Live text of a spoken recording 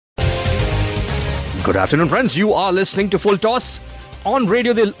Good afternoon, friends. You are listening to Full Toss on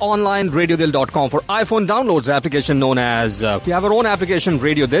Radio Dil online, radiodil.com. For iPhone downloads application known as, we have our own application,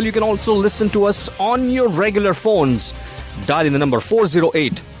 Radio Dil. You can also listen to us on your regular phones. Dialing the number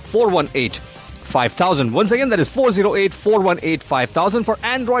 408-418-5000. Once again, that is 408-418-5000 for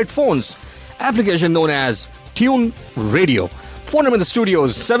Android phones. Application known as Tune Radio. Phone number in the studio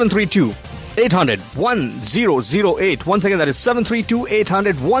is 732-800-1008. Once again, that is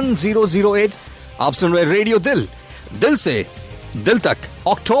 732-800-1008. आप सुन रहे radio दिल से दिल तक.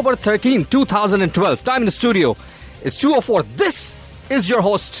 October 13, 2012. Time in the studio is 2:04. This is your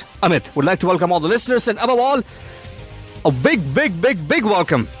host, Amit. Would like to welcome all the listeners and above all, a big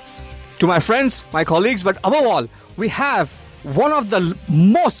welcome to my friends, my colleagues. But above all, we have one of the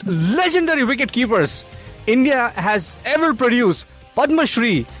most legendary wicket keepers India has ever produced, Padma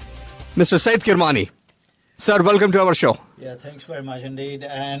Shri, Mr.Syed Kirmani. Sir, welcome to our show. Yeah, thanks very much indeed.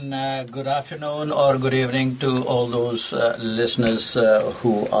 And good afternoon or good evening to all those listeners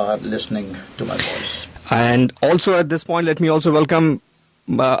who are listening to my voice. And also at this point, let me also welcome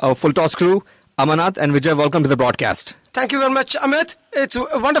our Full Toss crew, Amanat and Vijay. Welcome to the broadcast. Thank you very much, Amit. It's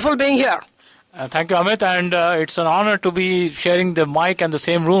wonderful being here. Thank you, Amit. And it's an honor to be sharing the mic and the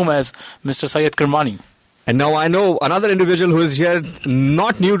same room as Mr. Syed Kirmani. And now I know another individual who is here,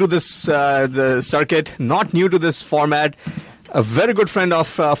 not new to this the circuit, not new to this format, a very good friend of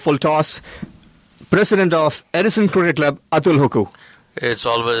Full Toss, president of Edison Cricket Club, Atul Huku. It's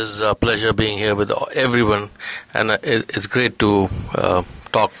always a pleasure being here with everyone, and it's great to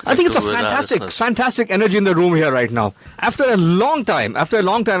talk. I think it's a fantastic energy in the room here right now. After a long time,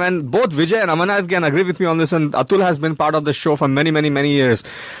 and both Vijay and Amanat can agree with me on this, and Atul has been part of the show for many years.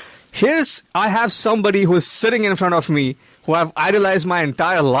 I have somebody who is sitting in front of me who I've idolized my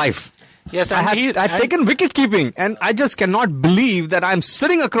entire life. Yes, I've taken wicket keeping, and I just cannot believe that I'm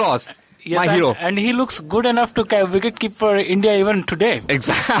sitting across my hero. And he looks good enough to wicket keep for India even today.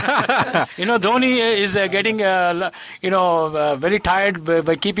 Exactly. Dhoni is getting very tired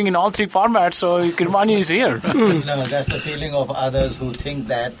by keeping in all three formats, so Kirmani is here. No, that's the feeling of others who think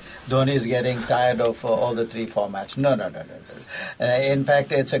that Dhoni is getting tired of all the three formats. No. In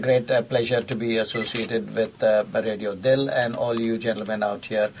fact, it's a great pleasure to be associated with Radio Dil and all you gentlemen out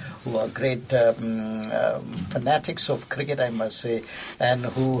here who are great fanatics of cricket, I must say, and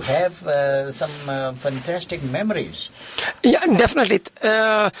who have some fantastic memories. Yeah, definitely.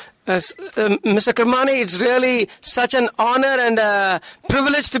 Mr. Kirmani, it's really such an honor and a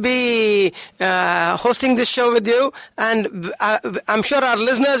privilege to be hosting this show with you, and I'm sure our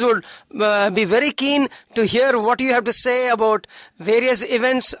listeners would be very keen to hear what you have to say about various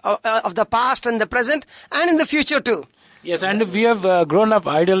events of the past and the present and in the future too. Yes, and we have grown up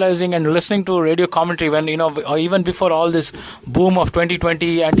idolizing and listening to radio commentary when, even before all this boom of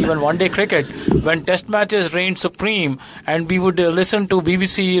 2020 and even one-day cricket, when test matches reigned supreme, and we would listen to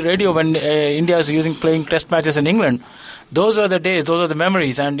BBC radio when India is playing test matches in England. Those are the days, those are the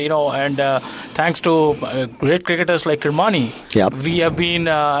memories, and thanks to great cricketers like Kirmani, yep, we have been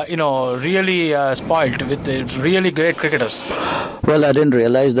really spoiled with really great cricketers. Well, I didn't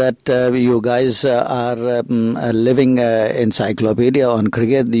realize that you guys are living encyclopedia on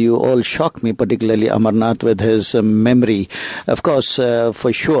cricket. You all shocked me, particularly Amarnath with his memory. Of course,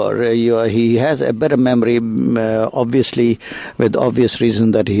 for sure, he has a better memory, obviously, with obvious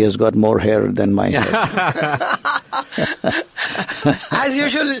reason that he has got more hair than my hair. As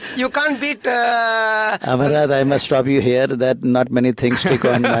usual, you can't beat... Amarnath, I must stop you here, that not many things stick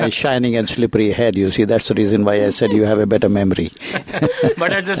on my shining and slippery head. You see, that's the reason why I said you have a better memory.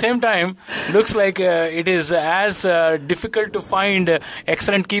 But at the same time, looks like it is as difficult to find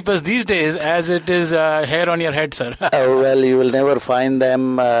excellent keepers these days as it is hair on your head, sir. Well, you will never find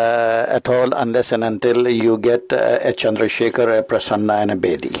them at all unless and until you get a Chandrasekhar, a Prasanna and a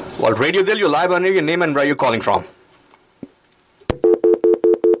Bedi. Well, Radio Dil, you're live on your name and where are you calling from?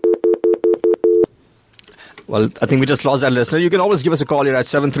 Well, I think we just lost that listener. You can always give us a call here at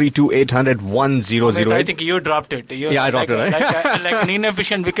 732-800-1008. I think you dropped it. I dropped it, right? like an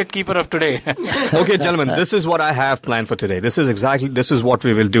inefficient wicket keeper of today. Okay, gentlemen, this is what I have planned for today. This is what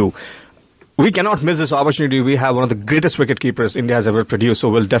we will do. We cannot miss this opportunity. We have one of the greatest wicket keepers India has ever produced. So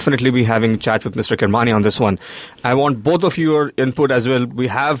we'll definitely be having a chat with Mr. Kirmani on this one. I want both of your input as well. We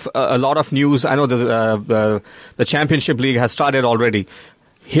have a lot of news. I know the Championship League has started already.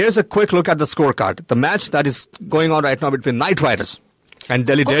 Here's a quick look at the scorecard. The match that is going on right now between Knight Riders and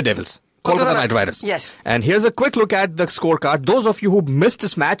Delhi Daredevils. Kolkata Knight Riders. Yes. And here's a quick look at the scorecard. Those of you who missed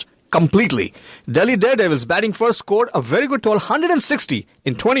this match, completely. Delhi Daredevils batting first scored a very good total, 160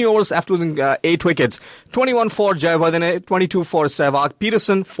 in 20 overs after losing 8 wickets. 21 for Jayawardene, 22 for Sehwag.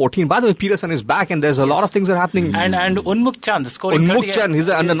 Peterson, 14. By the way, Peterson is back and there's a lot of things that are happening. And Unmukt Chand scoring Unmukt Chand, he's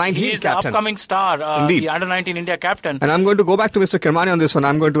the under-19 he's captain. The upcoming star, the under-19 India captain. And I'm going to go back to Mr. Kirmani on this one.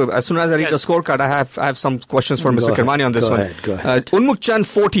 I'm going to, as soon as I read the scorecard, I have some questions for Mr. Kirmani on this one. Go ahead. Unmukt Chand,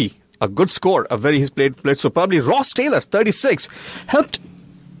 40. A good score. He's played superbly. Ross Taylor, 36. Helped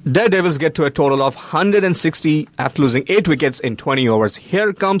Daredevils get to a total of 160 after losing 8 wickets in 20 overs.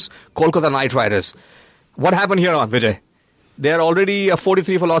 Here comes Kolkata Knight Riders. What happened here on Vijay? They are already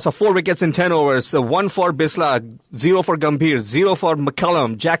 43 for loss of 4 wickets in 10 overs. 1 for Bisla, 0 for Gambhir, 0 for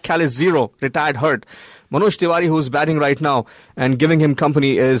McCallum, Jack Callis 0, retired hurt. Manoj Tiwari, who's batting right now, and giving him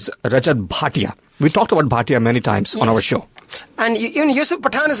company is Rajat Bhatia. We talked about Bhatia many times on our show. And even Yusuf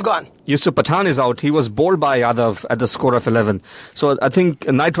Pathan is gone. Yusuf Pathan is out. He was bowled by Yadav at the score of 11. So I think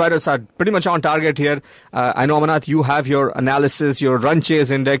Knight Riders are pretty much on target here. I know, Amanath, you have your analysis, your run chase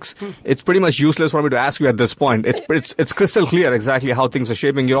index. It's pretty much useless for me to ask you at this point. It's crystal clear exactly how things are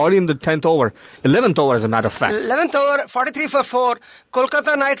shaping. You're already in the 10th over. 11th over, as a matter of fact. 11th over, 43 for 4.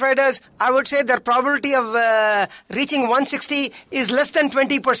 Kolkata Knight Riders, I would say their probability of reaching 160 is less than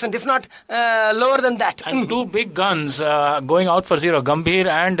 20%, if not lower than that. And two big guns going out for 0. Gambhir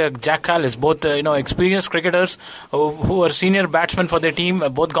and Jack Callis, both experienced cricketers who are senior batsmen for their team,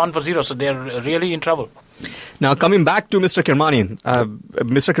 both gone for 0. So they're really in trouble. Now, coming back to Mr. Kirmani.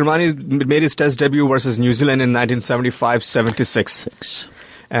 Mr. Kirmani made his test debut versus New Zealand in 1975-76.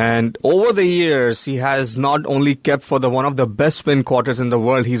 And over the years, he has not only kept for one of the best spin quarters in the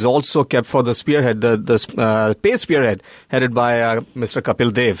world, he's also kept for the spearhead, the pace spearhead, headed by Mr.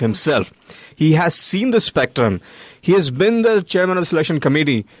 Kapil Dev himself. He has seen the spectrum. He has been the chairman of the selection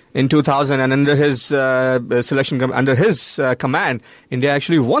committee in 2000, and under his command, India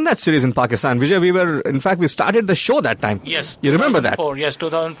actually won that series in Pakistan. Vijay, we started the show that time. Yes, you remember that? Yes,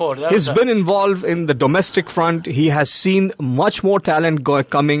 2004. He's been involved in the domestic front. He has seen much more talent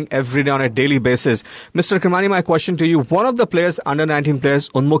coming every day on a daily basis. Mr. Kirmani, my question to you: one of the players, under 19 players,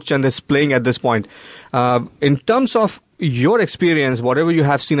 Unmukt Chand, is playing at this point. In terms of your experience, whatever you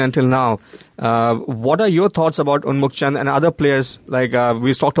have seen until now, what are your thoughts about Unmukt Chand and other players like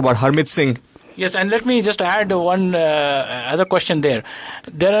we talked about Harmeet Singh? Yes, and let me just add one other question there.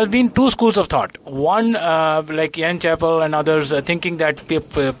 There have been two schools of thought. One, like Ian Chappell and others, thinking that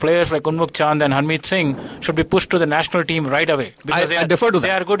players like Unmukt Chand and Harmeet Singh should be pushed to the national team right away. Because I defer to that.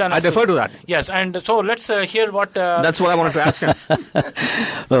 They are good. I defer to that. Yes, and so let's hear what... That's what I wanted to ask him.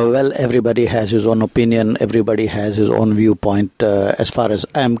 Well, everybody has his own opinion. Everybody has his own viewpoint. As far as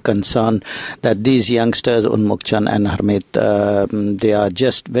I'm concerned, that these youngsters, Unmukt Chand and Harmeet, they are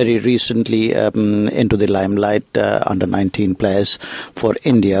just very recently into the limelight, under 19 players for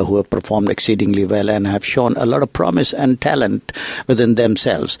India who have performed exceedingly well and have shown a lot of promise and talent within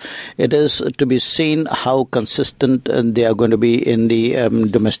themselves. It is to be seen how consistent they are going to be in the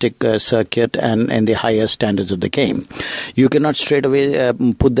domestic circuit and in the higher standards of the game. You cannot straight away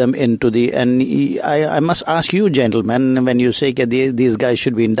put them into the... And I must ask you, gentlemen, when you say these guys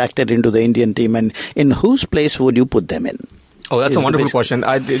should be inducted into the Indian team, and in whose place would you put them in? Oh, that's a wonderful question.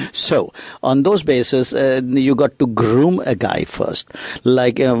 So, on those basis, you got to groom a guy first.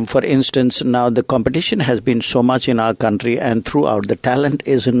 Like, for instance, now the competition has been so much in our country and throughout. The talent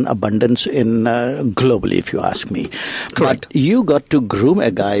is in abundance globally, if you ask me. Correct. But you got to groom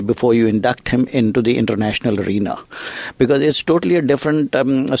a guy before you induct him into the international arena. Because it's totally a different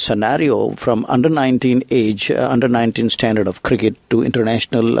scenario from under 19 age, under 19 standard of cricket to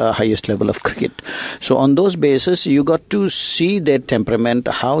international highest level of cricket. So, on those basis, you got to see their temperament,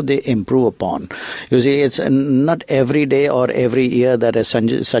 how they improve upon. You see, it's not every day or every year that a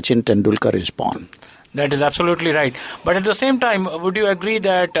Sachin Tendulkar is born. That is absolutely right. But at the same time, would you agree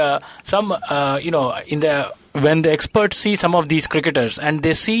that when the experts see some of these cricketers and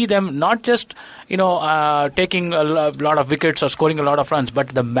they see them not just taking a lot of wickets or scoring a lot of runs, but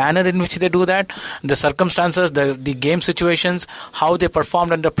the manner in which they do that, the circumstances, the game situations, how they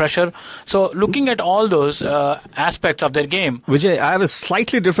performed under pressure. So looking at all those aspects of their game. Vijay, I have a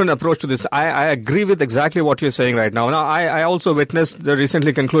slightly different approach to this. I agree with exactly what you're saying right now. Now, I also witnessed the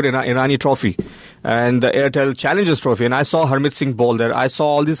recently concluded Irani Trophy and the Airtel Challengers Trophy, and I saw Harmeet Singh bowl there. I saw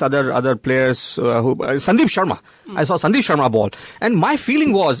all these other players Sandeep Sharma. I saw Sandeep Sharma bowl. And my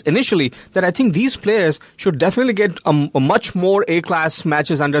feeling was initially that I think these players should definitely get a much more A-class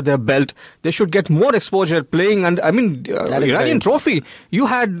matches under their belt. They should get more exposure playing. And Iranian Trophy, you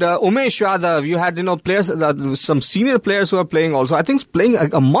had Umesh Yadav, you had players, some senior players who are playing also. I think playing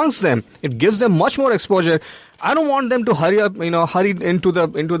amongst them, it gives them much more exposure. I don't want them to hurry into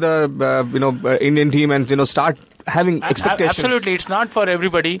the Indian team and start having expectations. Absolutely, it's not for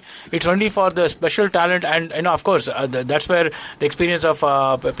everybody. It's only for the special talent, and of course, that's where the experience of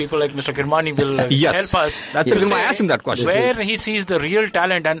people like Mr. Kirmani will help us. That's the reason why I asked him that question. Where he sees the real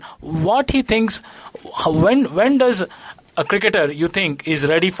talent and what he thinks. When does a cricketer you think is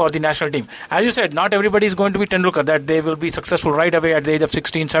ready for the national team? As you said, not everybody is going to be Tendulkar, that they will be successful right away at the age of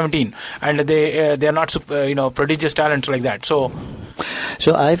 16, 17, and they are not prodigious talents like that. So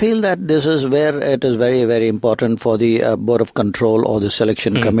I feel that this is where it is very, very important for the Board of Control or the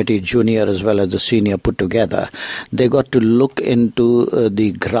selection committee, junior as well as the senior put together. They got to look into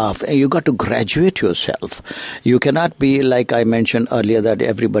the graph. You got to graduate yourself. You cannot be, like I mentioned earlier, that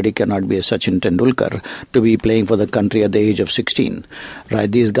everybody cannot be a Sachin Tendulkar to be playing for the country at the age of 16.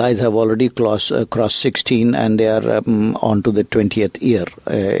 Right? These guys have already crossed 16 and they are on to the 20th year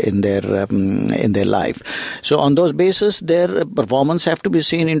in their life. So on those basis, their performance have to be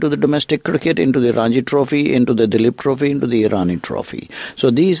seen into the domestic cricket, into the Ranji Trophy, into the Dilip Trophy, into the Irani Trophy.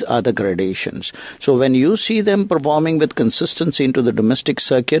 So these are the gradations. So when you see them performing with consistency into the domestic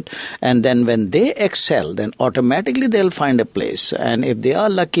circuit, and then when they excel, then automatically they'll find a place. And if they are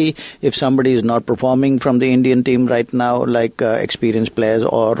lucky, if somebody is not performing from the Indian team right now, like experienced players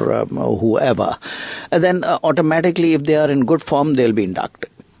or whoever, then automatically if they are in good form, they'll be inducted.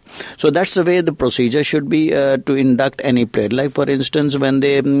 So that's the way the procedure should be to induct any player. Like for instance, when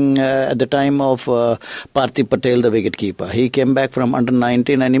they at the time of Parthiv Patel, the wicketkeeper, he came back from under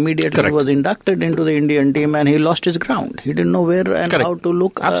 19 and immediately was inducted into the Indian team, and he lost his ground. He didn't know where and how to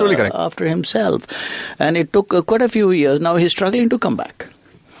look after himself, and it took quite a few years. Now he's struggling to come back.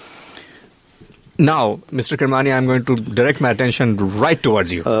 Now, Mr. Kirmani, I'm going to direct my attention right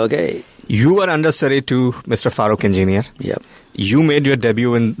towards you. Okay. You were understudy to Mr. Farooq Engineer. Yep. You made your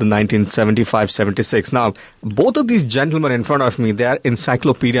debut in the 1975-76. Now, both of these gentlemen in front of me, they are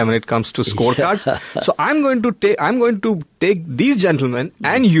encyclopedia when it comes to scorecards. So I'm going to take these gentlemen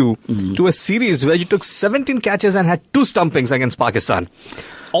and you to a series where you took 17 catches and had 2 stumpings against Pakistan.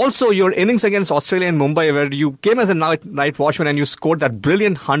 Also, your innings against Australia in Mumbai, where you came as a night watchman and you scored that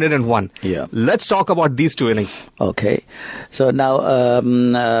brilliant 101. Yeah. Let's talk about these 2 innings. Okay. So now,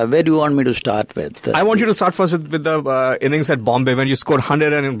 where do you want me to start with? I want you to start first with the innings at Bombay when you scored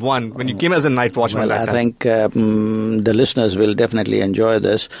 101, when you came as a night watchman. Well, I think the listeners will definitely enjoy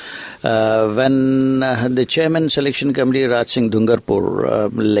this. When the chairman selection committee, Raj Singh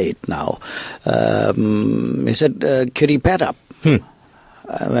Dungarpur, late now, he said, Kiri, pad up.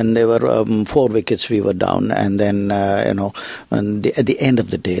 When there were 4 wickets, we were down, and then at the end of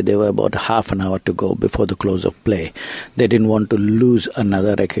the day, there were about half an hour to go before the close of play. They didn't want to lose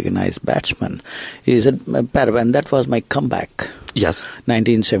another recognized batsman. He said, and that was my comeback. Yes.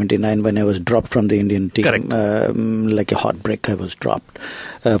 1979, when I was dropped from the Indian team. Correct. Like a hot brick, I was dropped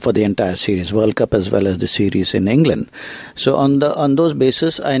for the entire series, World Cup as well as the series in England. So on those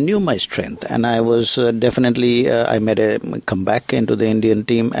basis, I knew my strength, and I was definitely, I made a comeback into the Indian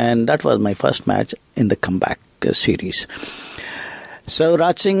team, and that was my first match in the comeback series. So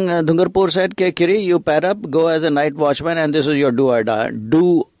Raj Singh Dungarpur said, Kiri, you pair up, go as a night watchman, and this is your do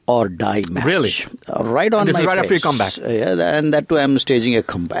or die match. Really? Right on my face. This is right after you come back. Yeah, and that too I'm staging a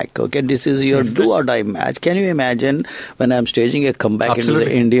comeback. Okay, this is your do or die match. Can you imagine when I'm staging a comeback into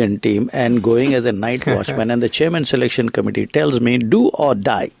the Indian team and going as a night watchman and the chairman selection committee tells me do or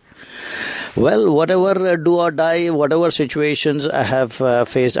die? Well, whatever do or die, whatever situations I have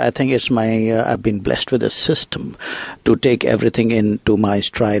faced, I think it's I've been blessed with a system to take everything into my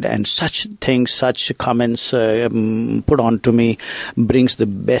stride, and such things, such comments put on to me brings the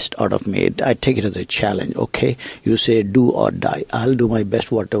best out of me. I take it as a challenge. Okay, you say do or die. I'll do my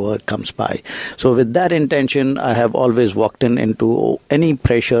best, whatever comes by. So with that intention, I have always walked into any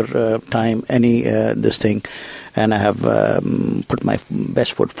pressure time, any this thing. And I have put my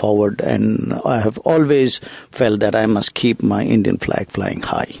best foot forward, and I have always felt that I must keep my Indian flag flying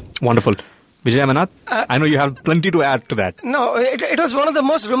high. Wonderful. Vijay Amanath, I know you have plenty to add to that. No, it was one of the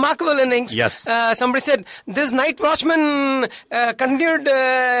most remarkable innings. Yes. Somebody said this night watchman continued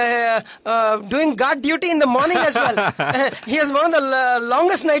doing guard duty in the morning as well. He is one of the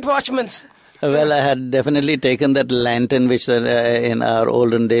longest night watchmen. Well, I had definitely taken that lantern, which in our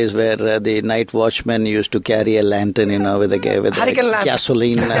olden days, where the night watchman used to carry a lantern, with a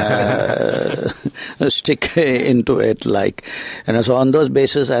gasoline stick into it, so on those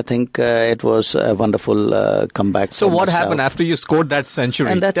bases, I think it was a wonderful comeback. So what happened after you scored that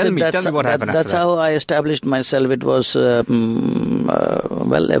century? And tell me what happened. That's how I established myself. It was I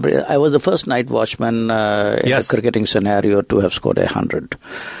was the first night watchman in a cricketing scenario to have scored 100.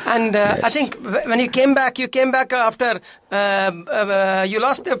 And I think think when you came back after you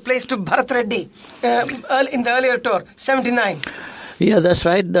lost the place to Bharat Reddy in the earlier tour, 79. Yeah, that's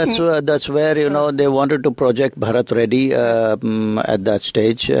right. That's where they wanted to project Bharat Reddy at that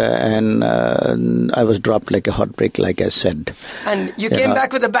stage, and I was dropped like a hot brick, like I said. And you came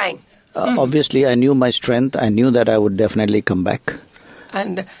back with a bang. Obviously, I knew my strength. I knew that I would definitely come back.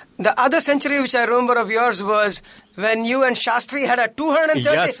 And the other century which I remember of yours was when you and Shastri had a 230.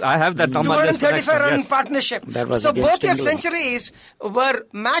 Yes, I have that number. 235 run partnership. That was so both your England. Centuries were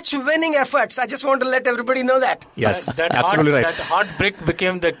match-winning efforts. I just want to let everybody know that. Yes, That absolutely right. That hot brick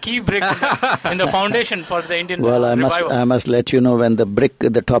became the key brick in the foundation for the Indian Well, revival. I must let you know, when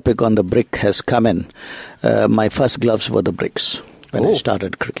the topic on the brick has come in, my first gloves were the bricks when I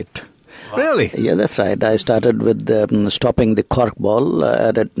started cricket. Really? Yeah, that's right. I started with stopping the cork ball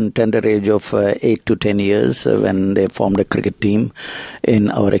at a tender age of 8 to 10 years when they formed a cricket team in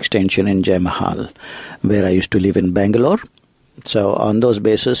our extension in Jai Mahal, where I used to live in Bangalore. So on those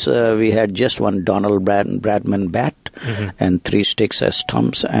basis, we had just one Donald Bradman bat and 3 sticks as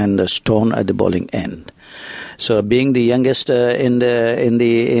stumps and a stone at the bowling end. So being the youngest in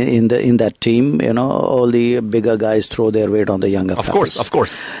that team, all the bigger guys throw their weight on the younger fellas. Of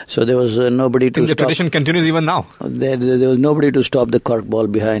course. So there was nobody to I think the stop. tradition continues even now. There was nobody to stop the cork ball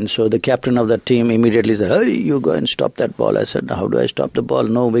behind. So the captain of the team immediately said, "Hey, you go and stop that ball." I said, "How do I stop the ball?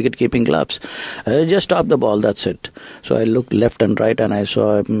 No wicket-keeping gloves. Just stop the ball, that's it." So I looked left and right and I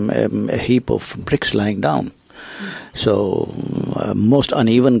saw a heap of bricks lying down. So most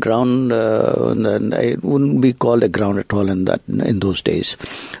uneven ground, and it wouldn't be called a ground at all in those days,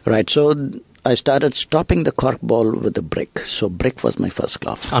 right? So I started stopping the cork ball with a brick. So brick was my first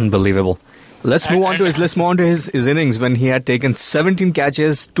glove. Unbelievable. Let's move on to his innings when he had taken 17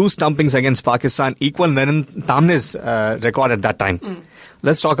 catches, 2 stumpings against Pakistan, equal Naren Tamne's record at that time.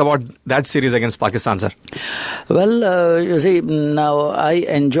 Let's talk about that series against Pakistan, sir. Well, you see, now I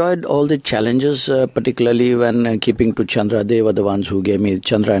enjoyed all the challenges, particularly when keeping to Chandra. They were the ones who gave me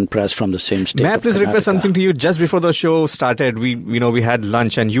Chandra and Press from the same state. May I of please request Karnataka. something to you? Just before the show started, we had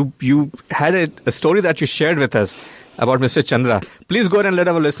lunch and you had a story that you shared with us about Mr. Chandra. Please go ahead and let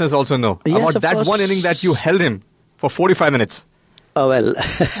our listeners also know Yes, about of that course. one inning that you held him for 45 minutes. Oh, well,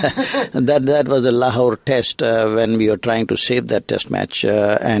 that was the Lahore test when we were trying to save that test match.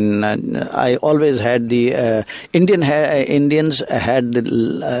 And I always had the Indians had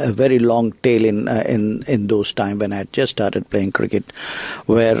a very long tail in those times when I had just started playing cricket,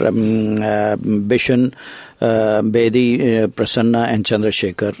 where Bishan, Bedi, Prasanna and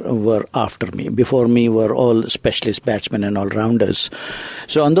Chandrasekhar were after me. Before me were all specialist batsmen and all-rounders.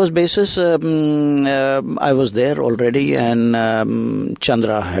 So on those basis, I was there already, and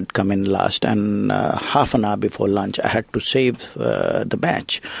Chandra had come in last, and half an hour before lunch I had to save the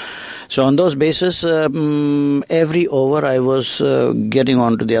match. So on those basis, every over I was getting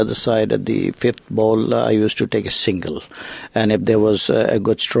onto the other side at the 5th ball. I used to take a single, and if there was a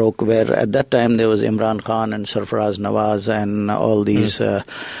good stroke, where at that time there was Imran Khan and Sarfaraz Nawaz and all these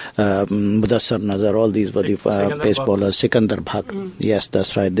Mudassar Nazar, all these were the pace bowlers. Sikandar Bhak, yes,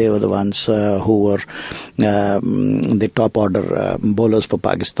 that's right. They were the ones who were the top order bowlers for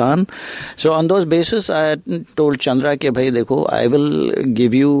Pakistan. So on those basis, I told Chandra ke bhai dekho, I will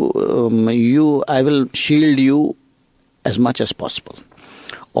give you. I will shield you as much as possible.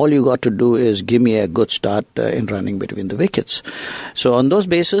 All you got to do is give me a good start in running between the wickets. So on those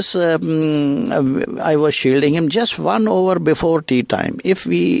basis, I was shielding him just 1 over before tea time.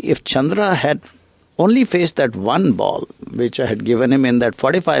 If Chandra had only faced that one ball, which I had given him in that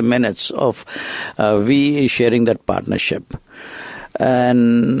 45 minutes of we sharing that partnership,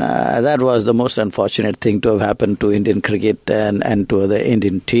 and that was the most unfortunate thing to have happened to Indian cricket and to the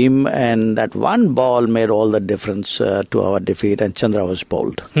Indian team. And that one ball made all the difference to our defeat, and Chandra was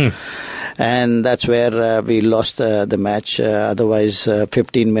bowled. And that's where we lost the match. Otherwise,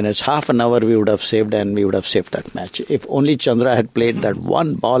 15 minutes, half an hour we would have saved, and we would have saved that match. If only Chandra had played that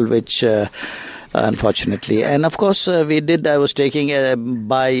one ball, which... unfortunately. And of course, we did. I was taking a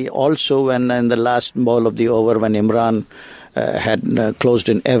bye also when in the last ball of the over, when Imran had closed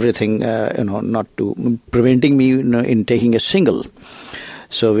in everything, not to preventing me in taking a single.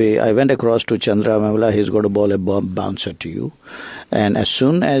 So I went across to Chandra. Mawla, he's going to bowl a bouncer to you, and as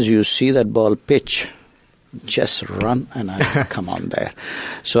soon as you see that ball pitch, just run and I'll come on there.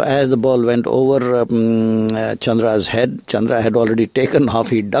 So as the ball went over Chandra's head, Chandra had already taken off.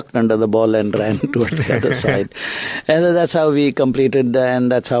 He ducked under the ball and ran towards the other side. And that's how we completed, and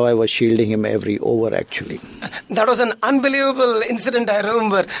that's how I was shielding him every over, actually. That was an unbelievable incident, I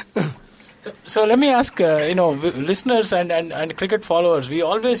remember. So let me ask, listeners and cricket followers, we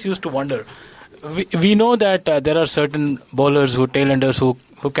always used to wonder. We know that there are certain bowlers tailenders who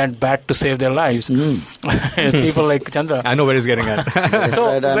can bat to save their lives. People like Chandra. I know where he's getting at. So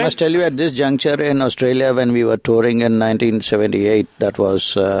I must tell you, at this juncture in Australia, when we were touring in 1978, that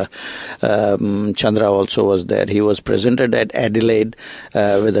was Chandra also was there. He was presented at Adelaide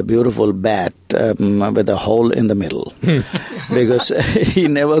with a beautiful bat with a hole in the middle because he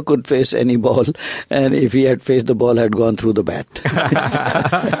never could face any ball, and if he had faced the ball, had gone through the bat.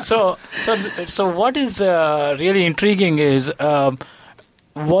 So what is really intriguing is.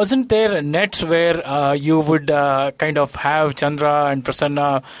 Wasn't there nets where you would kind of have Chandra and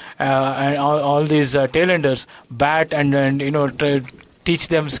Prasanna and all these tailenders bat and teach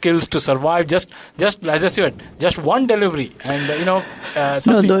them skills to survive? Just as I said, just one delivery and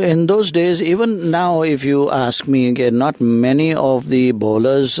something. No, in those days, even now, if you ask me again, not many of the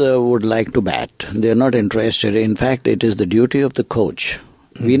bowlers would like to bat. They're not interested. In fact, it is the duty of the coach.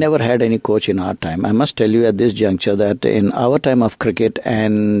 We never had any coach in our time. I must tell you at this juncture that in our time of cricket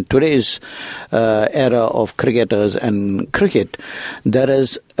and today's era of cricketers and cricket, there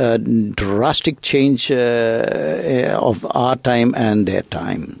is a drastic change of our time and their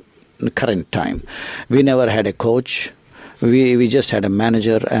time, current time. We never had a coach. We just had a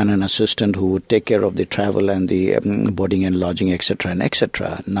manager and an assistant who would take care of the travel and the boarding and lodging, etc. and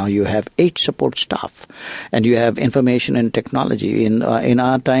etc. Now you have 8 support staff, and you have information and technology. In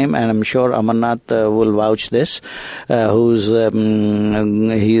our time, and I'm sure Amarnath will vouch this, who's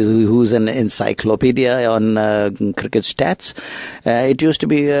an encyclopedia on cricket stats. It used to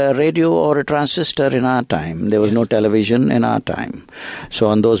be a radio or a transistor in our time. There was no television in our time. So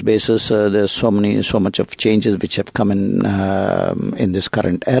on those basis, there's so much of changes which have come in this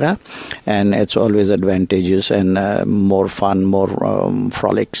current era, and it's always advantageous and more fun, more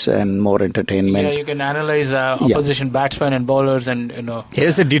frolics and more entertainment. Yeah, you can analyze opposition batsmen and bowlers and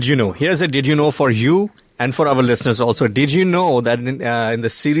Here's a did you know. Here's a did you know for you and for our listeners also. Did you know that in the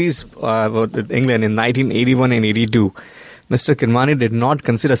series with England in 1981 and 82, Mr. Kirmani did not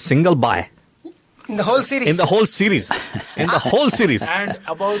concede a single bye? In the whole series. In the whole series. And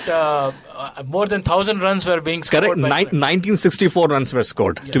about more than 1,000 runs were being scored. Correct. 1964 runs were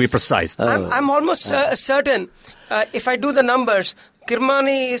scored, to be precise. I'm almost certain, if I do the numbers,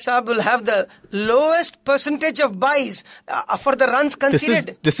 Kirmani Saab will have the lowest percentage of byes for the runs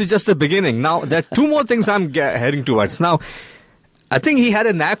conceded. This is just the beginning. Now, there are 2 more things I'm heading towards. Now, I think he had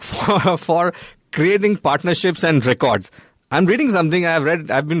a knack for creating partnerships and records. I'm reading something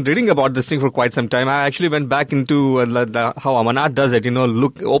I've been reading about this thing for quite some time. I actually went back into how Amarnath does it,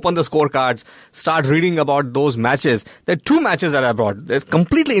 open the scorecards, start reading about those matches. There are 2 matches that I brought. It's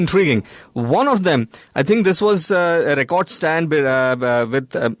completely intriguing. One of them, I think this was a record stand with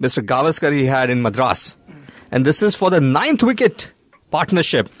Mr. Gavaskar he had in Madras. And this is for the 9th wicket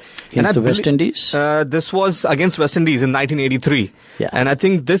partnership. Against the West Indies? This was against West Indies in 1983. Yeah. And I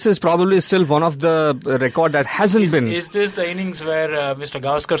think this is probably still one of the record that hasn't been. Is this the innings where Mr.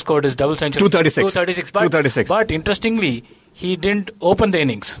 Gavaskar scored his double century? 236. 236. But interestingly, he didn't open the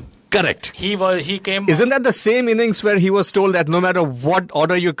innings. Correct. He came. Isn't that the same innings where he was told that no matter what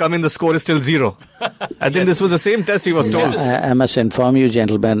order you come in, the score is still 0? I think this was the same test he was told. I must inform you,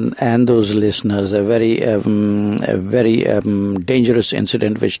 gentlemen, and those listeners, a very dangerous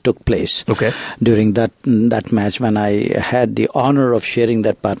incident which took place during that match when I had the honor of sharing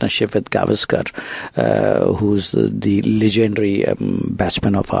that partnership with Gavaskar, who's the legendary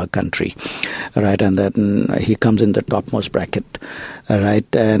batsman of our country, right? And that he comes in the topmost bracket,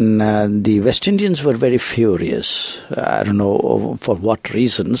 right? And the West Indians were very furious. I don't know for what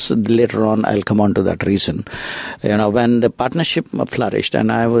reasons. Later on, I'll come on to that reason. When the partnership flourished,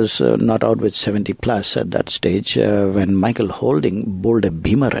 and I was not out with 70 plus at that stage, when Michael Holding bowled a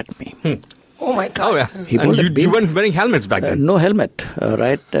beamer at me. Oh my God! Oh yeah, you weren't wearing helmets back then. No helmet,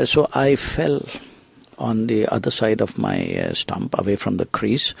 right? So I fell on the other side of my stump, away from the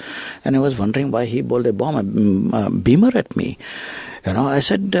crease, and I was wondering why he bowled a beamer at me. I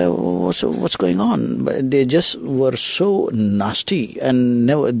said, what's going on? But they just were so nasty, and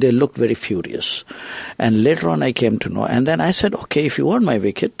they looked very furious. And later on I came to know. And then I said, okay, if you want my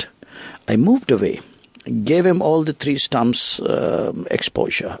wicket, I moved away. Gave him all the 3 stumps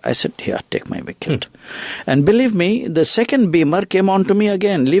exposure. I said, here, take my wicket. And believe me, the second beamer came on to me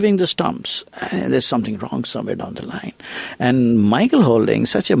again, leaving the stumps. There's something wrong somewhere down the line. And Michael Holding,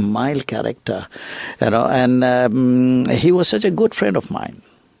 such a mild character, and he was such a good friend of mine.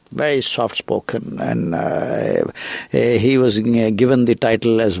 very soft-spoken, and he was given the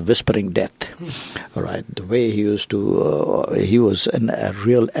title as Whispering Death. All right, the way he used to, he was a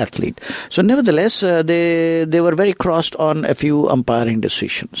real athlete. So nevertheless, they were very crossed on a few umpiring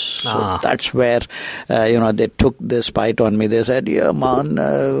decisions. So that's where, they took this spite on me. They said, yeah, man,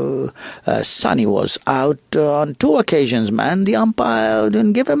 Sonny was out on 2 occasions, man. The umpire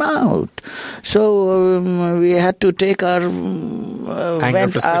didn't give him out. So we had to take our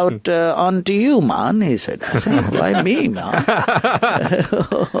went out onto you, man. He said, why me, man?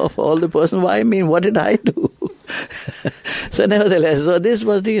 Of all the person, why me? What did I do? So nevertheless, so this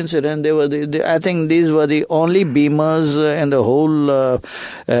was the incident. They were I think these were the only beamers in the whole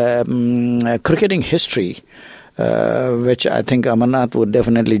cricketing history, which I think Amarnath would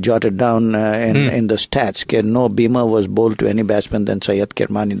definitely jot it down in the stats. No beamer was bowled to any batsman than Syed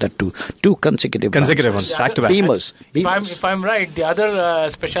Kirmani. That two consecutive ones, back to back. Beamers. If I'm right, the other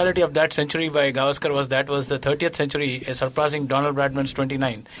speciality of that century by Gavaskar was the 30th century, surpassing Donald Bradman's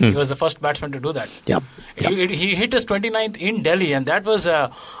 29. He was the first batsman to do that. Yep. He hit his 29th in Delhi, and that was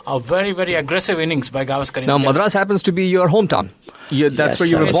a very, very aggressive innings by Gavaskar. Now, Madras happens to be your hometown. That's where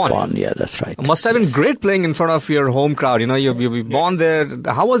you were born. Yeah, that's right. Must have been great playing in front of your home crowd. You were born there.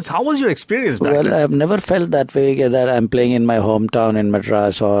 How was your experience back then? I've never felt that way, that I'm playing in my hometown in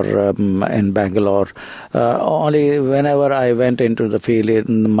Madras or in Bangalore. Only whenever I went into the field,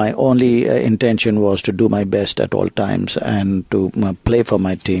 my only intention was to do my best at all times and to play for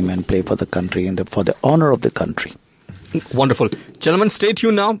my team and play for the country and for the honor of the country. Wonderful. Gentlemen, stay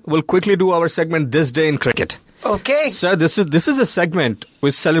tuned now. We'll quickly do our segment, This Day in Cricket. Okay. Sir, this is a segment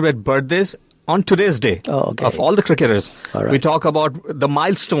we celebrate birthdays on today's day of all the cricketers. All right. We talk about the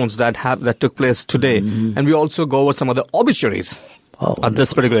milestones that took place today, and we also go over some of the obituaries on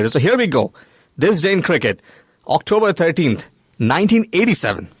this particular day. So here we go. This Day in Cricket, October 13th,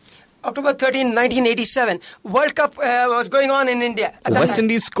 1987. October 13, 1987. World Cup was going on in India. West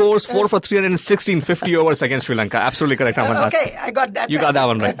Indies scores 4 for 316, 50 overs against Sri Lanka. Absolutely correct, Amarnath. Okay, I got that. You got that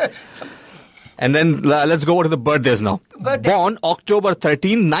one right. And then let's go over to the birthdays now. Born October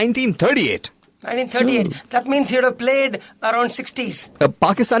 13, 1938. 1938. That means he would have played around 60s. A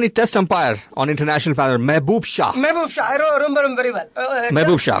Pakistani test umpire on international panel, Mehboob Shah. Mehboob Shah. I remember him very well.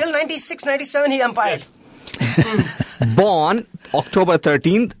 Mehboob Shah. Till 96, 97 he umpired. Yes. Born October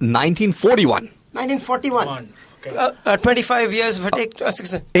 13th, 1941. 1941. Okay. 25 years.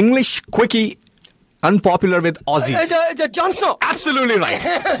 English quickie, unpopular with Aussies. John Snow. Absolutely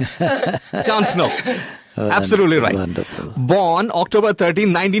right. John Snow. Absolutely right. Wonderful. Born October 13,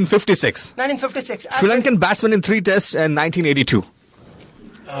 1956. 1956. Sri Lankan batsman in 3 tests in 1982.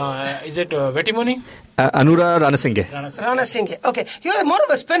 Is it Vetimuni? Anura Ranasinghe. Ranasinghe. Okay. He was more of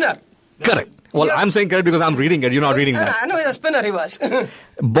a spinner. Correct. Well, I'm saying correct because I'm reading it. You're not reading that. I know he's a spinner, he was.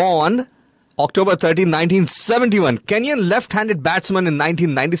 Born October 13, 1971. Kenyan left-handed batsman in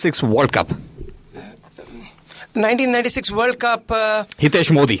 1996 World Cup. 1996 World Cup.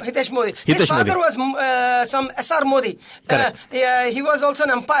 Hitesh Modi. His father was some S.R. Modi. He was also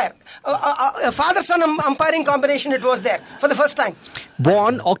an umpire. A father-son umpiring combination it was there for the first time.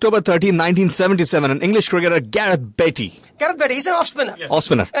 Born October 13, 1977. An English cricketer, Gareth Beattie. Gareth Beattie, he's an off-spinner. Yes.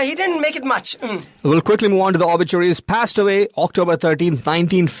 Off-spinner. He didn't make it much. We'll quickly move on to the obituaries. Passed away October 13,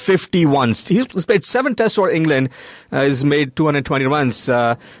 1951. He's played 7 tests for England. He's made 220 runs.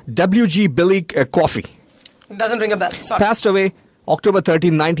 W.G. Billy Coffey. Doesn't ring a bell. Sorry. Passed away October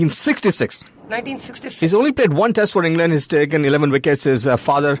 13, 1966. 1966. He's only played 1 test for England. He's taken 11 wickets. His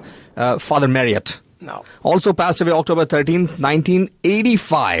father Marriott. No. Also passed away October 13,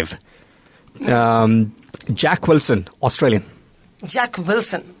 1985. Jack Wilson, Australian. Jack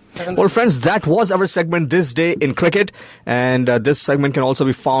Wilson. Well, friends, that was our segment This Day in Cricket. And this segment can also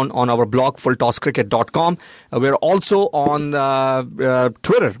be found on our blog, fulltosscricket.com. We're also on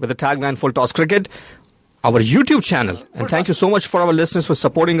Twitter with the tagline Full Toss Cricket. Our YouTube channel. And thank you so much for our listeners for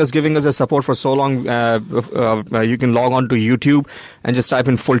supporting us, giving us a support for so long. You can log on to YouTube and just type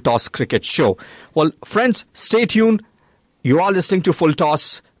in Full Toss Cricket Show. Well, friends, stay tuned. You are listening to Full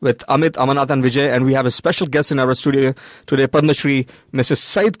Toss with Amit, Amarnath and Vijay, and we have a special guest in our studio today, Padma Shri,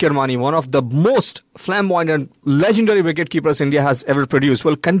 Mr.Syed Kirmani, one of the most flamboyant and legendary wicketkeepers India has ever produced.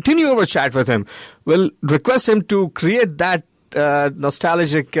 We'll continue our chat with him. We'll request him to create that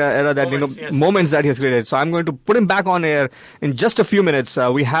nostalgic era that moments that he has created. So I'm going to put him back on air in just a few minutes.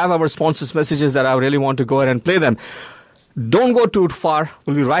 We have our sponsors' messages that I really want to go ahead and play them. Don't go too far.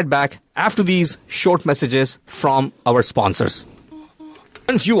 We'll be right back after these short messages from our sponsors.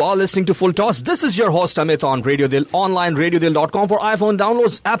 Friends, you are listening to Full Toss. This is your host Amit on Radio Dil, online radiodil.com for iPhone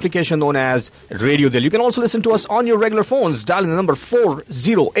downloads, application known as Radio Dil. You can also listen to us on your regular phones. Dial the number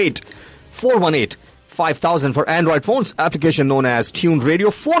 408-418-5000 for Android phones, application known as Tuned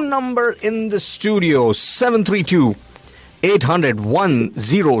Radio. Phone number in the studio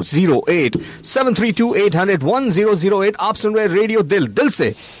 732-800-1008 732-800-1008. आप सुन रहे radio दिल, दिल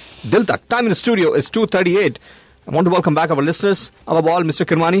से दिल तक. Time in the studio is 2:38. I want to welcome back our listeners. Our ball, Mr.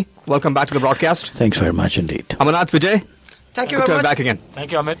 Kirmani, welcome back to the broadcast. Thanks very much indeed. Amanath Vijay, Thank you good to very have much. back again.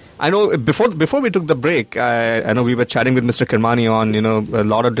 Thank you, Amit. I know before we took the break, I know we were chatting with Mr. Kirmani on a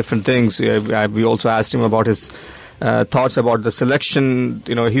lot of different things. We also asked him about his thoughts about the selection.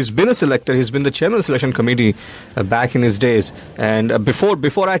 He's been a selector. He's been the chairman of the selection committee back in his days. And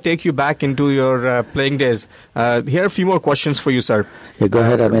before I take you back into your playing days, here are a few more questions for you, sir. Yeah, go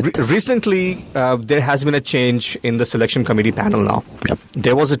ahead, Amit. Recently, there has been a change in the selection committee panel now. Yep.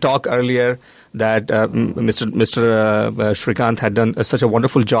 There was a talk earlier that Mr. Shrikant had done such a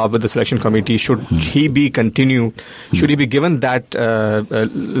wonderful job with the selection committee. Should he be continued? Should he be given that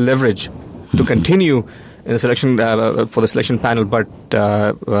leverage to continue in the selection for the selection panel? But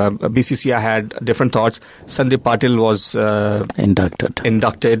BCCI had different thoughts. Sandeep Patil was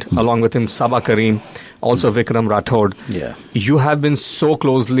inducted along with him Sabah Karim, also Vikram Rathod. Yeah. You have been so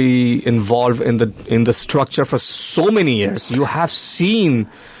closely involved in the structure for so many years. You have seen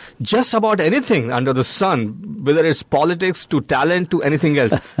just about anything under the sun, whether it's politics to talent to anything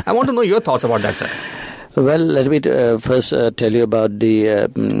else. I want to know your thoughts about that, sir. Well, let me first tell you about the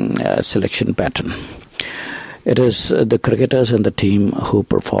selection pattern. It is the cricketers and the team who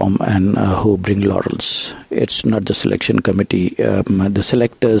perform and who bring laurels. It's not the selection committee. The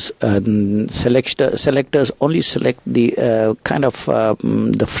selectors only select the kind of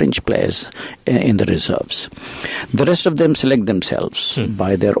the fringe players in the reserves. The rest of them select themselves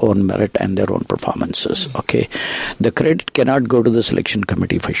by their own merit and their own performances. Okay, the credit cannot go to the selection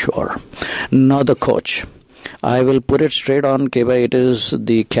committee for sure. Now the coach. I will put it straight on, Keba. It is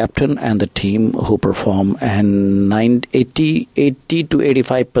the captain and the team who perform, and 80 to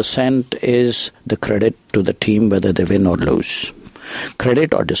 85% is the credit to the team, whether they win or lose.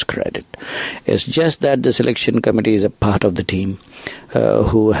 Credit or discredit. It's just that the selection committee is a part of the team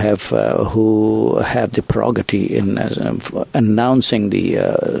who have the prerogative in announcing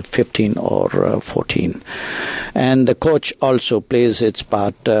the 15 or 14, and the coach also plays its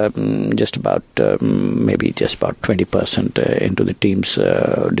part, just about 20% into the team's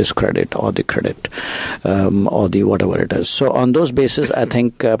discredit or the credit or the whatever it is. So on those basis, I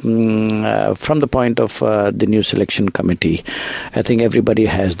think from the point of the new selection committee, I think everybody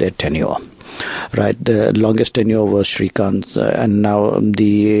has their tenure. Right, the longest tenure was Shrikant, and now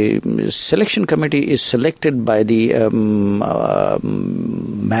the selection committee is selected by the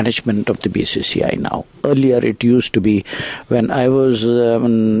management of the BCCI now. Earlier it used to be, when I was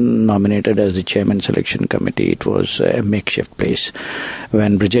nominated as the chairman selection committee, it was a makeshift place.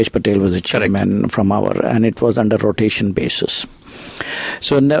 When Brijesh Patel was the chairman and it was under rotation basis.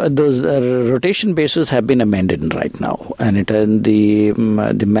 So now those rotation bases have been amended right now, and the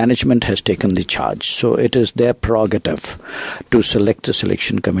management has taken the charge. So it is their prerogative to select the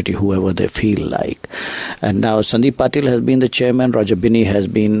selection committee whoever they feel like. And now Sandeep Patil has been the chairman. Roger Binny has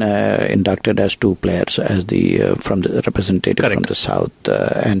been inducted as two players as from the representative from the south,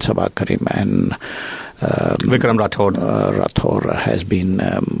 and Sabah Karim and Vikram Rathod. Rathod has been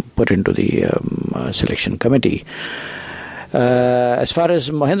put into the selection committee. As far as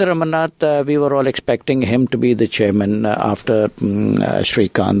Mohinder Amanath, we were all expecting him to be the chairman after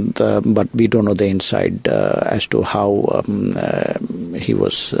Shrikant, but we don't know the inside as to how he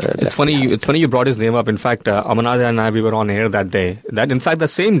was. It's funny you brought his name up. In fact, Amanath and I, we were on air that day. The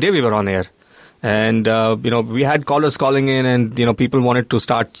same day we were on air. And, we had callers calling in, and, people wanted to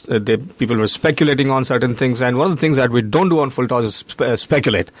start, people were speculating on certain things. And one of the things that we don't do on Full Toss is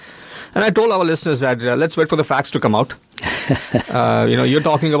speculate. And I told our listeners that let's wait for the facts to come out. You're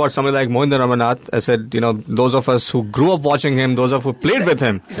talking about somebody like Mohinder Amanath. I said, those of us who grew up watching him, those of who played with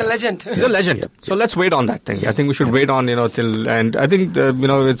him. He's a legend. He's a legend. Yep. So let's wait on that thing. Yep. I think we should wait on, till, and I think,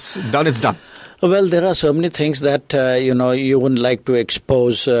 it's done, it's done. Well, there are so many things that you wouldn't like to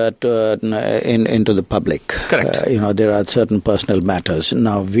expose into the public. Correct. There are certain personal matters.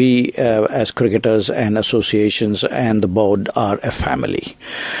 Now, we as cricketers and associations and the board are a family.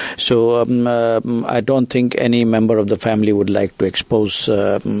 So I don't think any member of the family would like to expose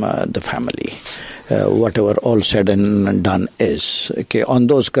the family. whatever all said and done is. Okay, on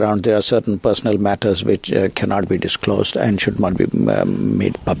those grounds, there are certain personal matters which cannot be disclosed and should not be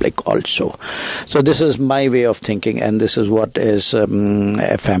made public also. So this is my way of thinking, and this is what is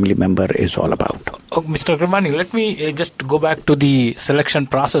a family member is all about. Oh, Mr. Kirmani, let me just go back to the selection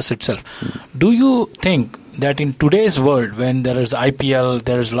process itself. Do you think that in today's world, when there is IPL,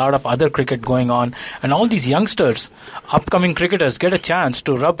 there is a lot of other cricket going on, and all these youngsters, upcoming cricketers, get a chance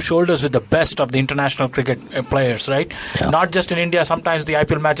to rub shoulders with the best of the international cricket players, right? Yeah. Not just in India, sometimes the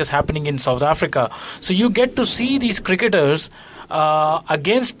IPL matches happening in South Africa. So you get to see these cricketers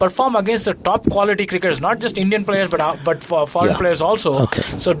perform against the top quality cricketers, not just Indian players, but for foreign players also. Okay.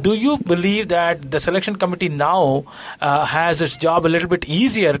 So do you believe that the selection committee now has its job a little bit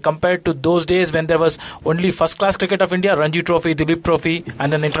easier compared to those days when there was only first class cricket of India, Ranji Trophy, Duleep Trophy,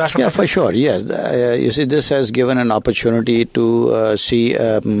 and then the international? Yeah, for sure. Yes, you see, this has given an opportunity to see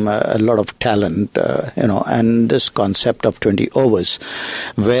a lot of talent, and this concept of 20 overs,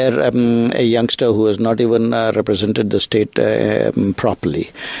 where a youngster who has not even represented the state properly,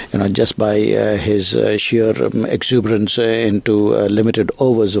 just by his sheer exuberance into limited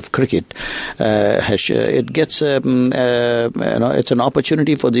overs of cricket, it gets it's an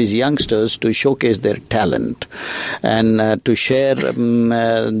opportunity for these youngsters to showcase their talent and to share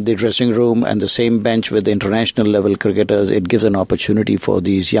the dressing room and the same bench with the international level cricketers. It gives an opportunity for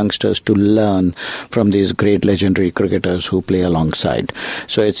these youngsters to learn from these great legendary cricketers who play alongside.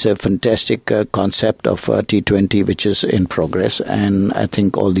 So it's a fantastic concept of T20 which is in progress, and I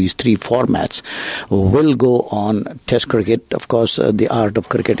think all these three formats will go on. Test cricket, of course, the art of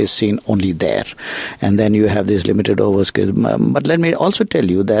cricket is seen only there, and then you have these limited overs. But let me also tell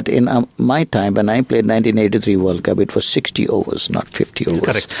you that in my time, when I played 1983 World Cup, it was 60 overs, not 50 overs.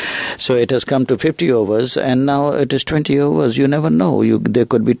 Correct. So it has come to 50 overs, and now it is 20 overs. You never know. There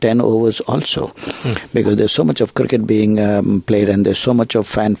could be 10 overs also, because there's so much of cricket being played, and there's so much of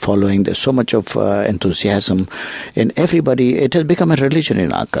fan following, there's so much of enthusiasm in everybody. It has become a religion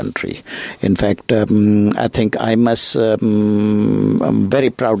in our country. In fact, I think I must very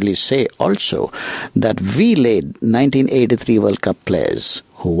proudly say also that we laid 1983 World Cup players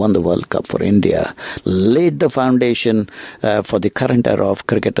who won the World Cup for India, laid the foundation for the current era of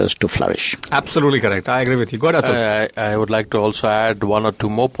cricketers to flourish. Absolutely correct. I agree with you. Go ahead, I would like to also add one or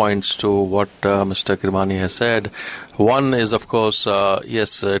two more points to what Mr. Kirmani has said. One is, of course,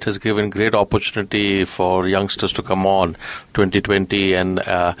 yes, it has given great opportunity for youngsters to come on 2020, and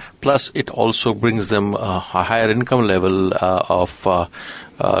plus it also brings them a higher income level of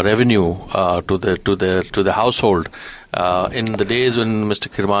revenue to the household. In the days when Mr.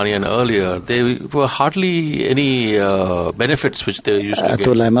 Kirmani and earlier, there were hardly any benefits which they used to get.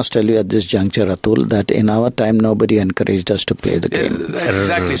 Atul, I must tell you at this juncture, Atul, that in our time nobody encouraged us to play the game.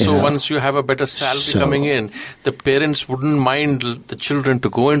 Exactly. So once you have a better salary coming in, the parents wouldn't mind the children to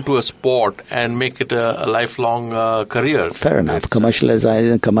go into a sport and make it a lifelong career. Fair enough.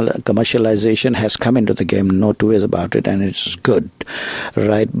 Commercialization has come into the game, no two ways about it, and it's good,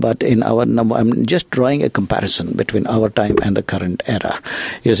 right? But in I'm just drawing a comparison between our time and the current era.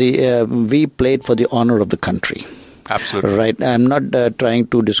 You see, we played for the honor of the country. Absolutely. Right. I'm not trying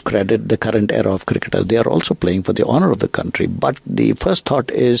to discredit the current era of cricketers. They are also playing for the honor of the country. But the first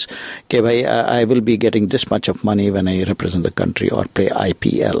thought is, okay, I will be getting this much of money when I represent the country or play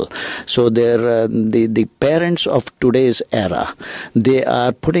IPL. So the parents of today's era, they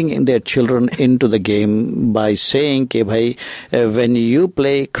are putting in their children into the game by saying, okay, when you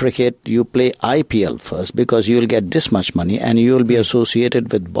play cricket, you play IPL first, because you will get this much money and you will be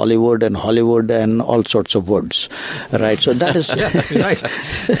associated with Bollywood and Hollywood and all sorts of words. Right, so that is right.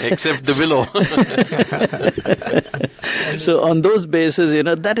 Except the willow. So on those bases,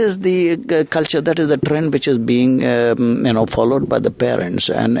 that is the culture, that is the trend which is being followed by the parents,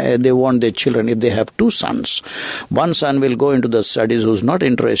 and they want their children. If they have two sons, one son will go into the studies who's not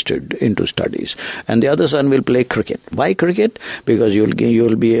interested into studies, and the other son will play cricket. Why cricket? Because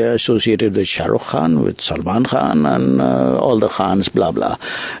you'll be associated with Shah Rukh Khan, with Salman Khan, and all the Khans, blah blah,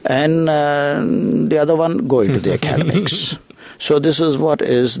 and the other one go into the academics. So this is what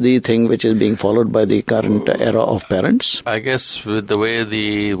is the thing which is being followed by the current era of parents. I guess with the way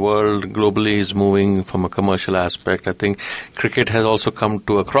the world globally is moving from a commercial aspect, I think cricket has also come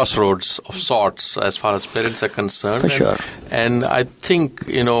to a crossroads of sorts as far as parents are concerned. For sure. And I think,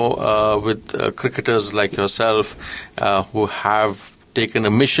 with cricketers like yourself who have taken a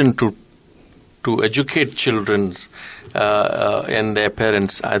mission to educate children and their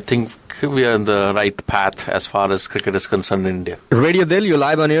parents, I think we are on the right path as far as cricket is concerned in India. Radio Dil, you're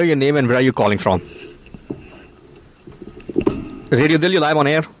live on air. Your name and where are you calling from? Radio Dil, you're live on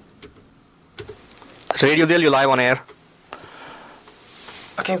air. Radio Dil, you're live on air.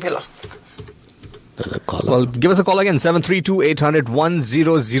 Okay, we lost. Well, give us a call again,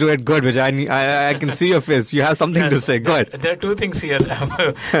 732-800-1008. Good, Vijay. I can see your face. You have something to say. Go ahead. There are two things here. When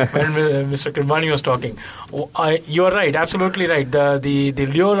Mr. Kirmani was talking, you're right, absolutely right. The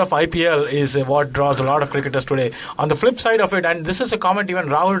lure of IPL is what draws a lot of cricketers today. On the flip side of it, and this is a comment even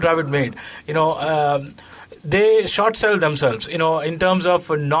Rahul Dravid made, they short sell themselves, in terms of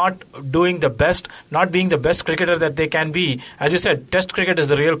not doing the best, not being the best cricketer that they can be. As you said, Test cricket is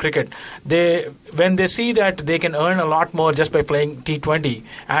the real cricket. When they see that they can earn a lot more just by playing T20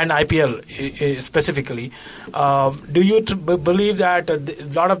 and IPL specifically, do you believe that a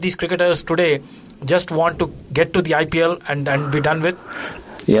lot of these cricketers today just want to get to the IPL and be done with?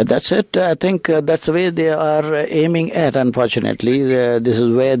 Yeah, that's it. I think that's the way they are aiming at, unfortunately. This is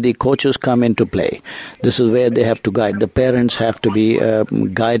where the coaches come into play. This is where they have to guide. The parents have to be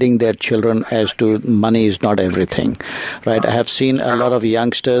guiding their children as to money is not everything. Right? I have seen a lot of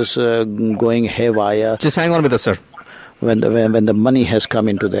youngsters going haywire. Just hang on with us, sir. When the money has come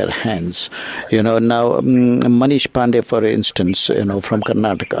into their hands. Now Manish Pandey, for instance, from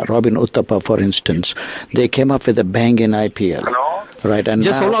Karnataka, Robin Uthappa, for instance, they came up with a bang in IPL. Hello? Right, and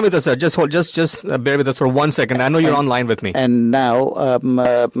just now, hold on with us, sir. Just bear with us for 1 second. I know you're online with me. And now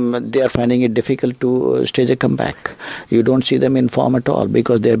they are finding it difficult to stage a comeback. You don't see them in form at all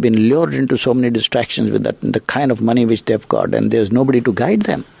because they have been lured into so many distractions with the kind of money which they've got, and there's nobody to guide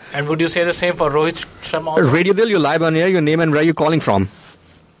them. And would you say the same for Rohit Sharma also? Radio Dil, you're live on air. Your name and where you're calling from.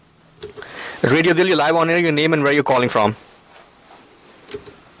 Radio Dil, you're live on air. Your name and where you're calling from.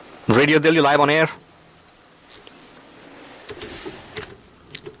 Radio Dil, you're live on air.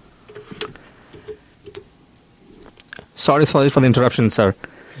 Sorry for the interruption, sir.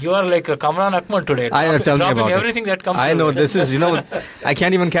 You are like a Kamran Akmal today. I tell me about everything that comes. I know this is, I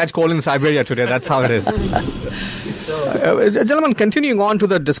can't even catch cold in Siberia today. That's how it is. Gentlemen, continuing on to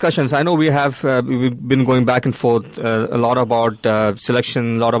the discussions, I know we've been going back and forth a lot about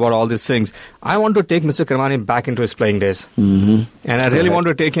selection, a lot about all these things. I want to take Mr. Kirmani back into his playing days. Mm-hmm. And I really want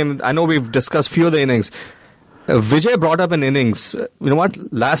to take him, I know we've discussed few of the innings. Vijay brought up an innings. You know what?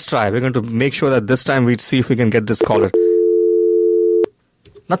 Last try. We're going to make sure that this time we see if we can get this caller.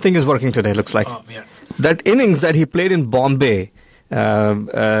 Nothing is working today, looks like. Yeah. That innings that he played in Bombay, he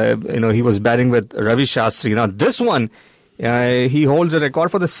was batting with Ravi Shastri. Now, this one, he holds a record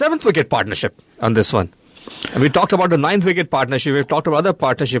for the 7th wicket partnership on this one. And we talked about the 9th wicket partnership. We've talked about other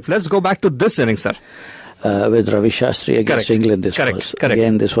partnership. Let's go back to this innings, sir. With Ravi Shastri against England, Correct.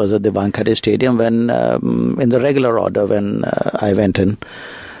 Again, this was at the Wankhede Stadium when, in the regular order, when I went in.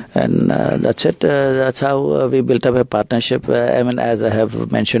 And that's it. That's how we built up a partnership. As I have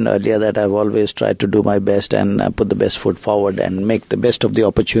mentioned earlier, that I've always tried to do my best and put the best foot forward and make the best of the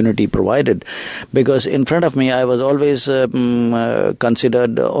opportunity provided. Because in front of me, I was always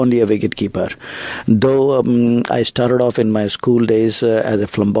considered only a wicket keeper. Though I started off in my school days as a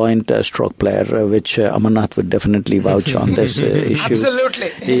flamboyant stroke player, which Amarnath would definitely vouch on this issue.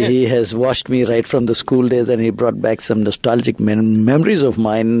 Absolutely. He has watched me right from the school days, and he brought back some nostalgic memories of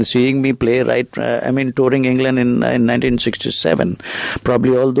mine. Seeing me play touring England in 1967.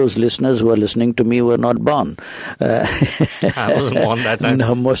 Probably all those listeners who are listening to me were not born. I wasn't born that time.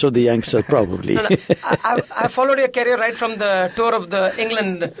 No, most of the youngsters probably. I followed your career right from the tour of the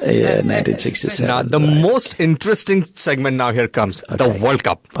England. 1967. Now, the most interesting segment now here comes. The World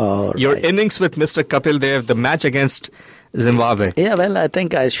Cup. Your innings with Mr. Kapil Dev, the match against Zimbabwe. Yeah, well, I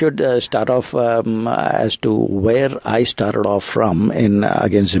think I should start off as to where I started off from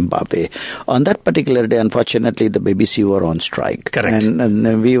against Zimbabwe. On that particular day, unfortunately, the BBC were on strike. Correct.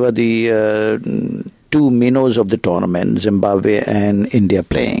 And we were the two minnows of the tournament, Zimbabwe and India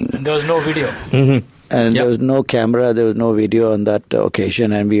playing. And there was no video. Mm-hmm. And there was no camera, there was no video on that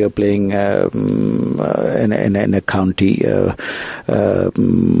occasion, and we were playing in a county.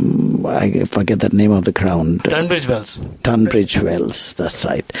 I forget the name of the ground. Tunbridge Wells. Tunbridge Wells, that's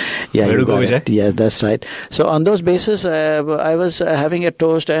right. Yeah, Where you to go, got Vijay? it. Yeah, that's right. So on those bases, I was having a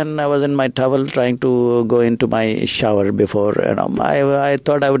toast, and I was in my towel trying to go into my shower before. I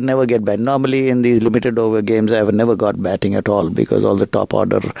thought I would never get back. Normally in these limited over games, I have never got batting at all because all the top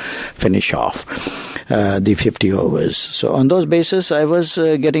order finish off. The 50 overs. So on those bases, I was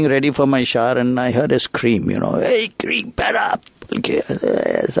getting ready for my shower, and I heard a scream, hey, creep, pair up. Okay,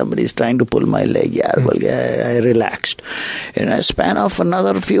 somebody's trying to pull my leg. I relaxed. In a span of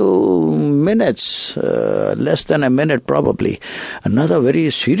another few minutes, less than a minute probably, another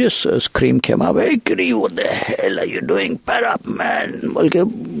very serious scream came up. Hey, Kiri, what the hell are you doing? Pair up, man.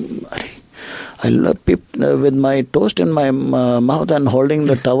 I peeped with my toast in my mouth and holding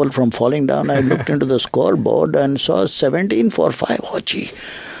the towel from falling down. I looked into the scoreboard and saw 17 for 5. Oh, gee.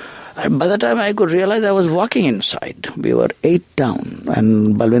 And by the time I could realize, I was walking inside. We were 8 down,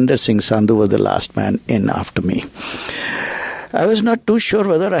 and Balwinder Singh Sandhu was the last man in after me. I was not too sure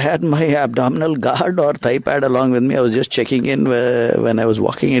whether I had my abdominal guard or thigh pad along with me. I was just checking in when I was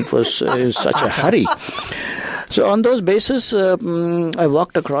walking. It was such a hurry. So on those basis, I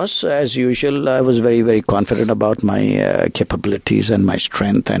walked across as usual. I was very, very confident about my capabilities and my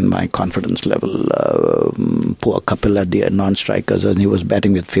strength and my confidence level. Poor Kapil at the non-strikers, and he was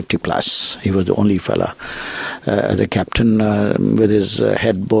batting with 50 plus. He was the only fella as a captain with his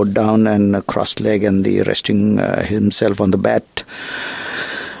head bowed down and a crossed leg and the resting himself on the bat.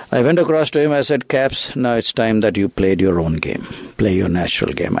 I went across to him. I said, Caps, now it's time that you played your own game. Play your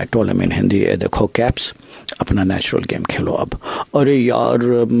natural game. I told him in Hindi, देखो Caps, अपना natural game खेलो अब. अरे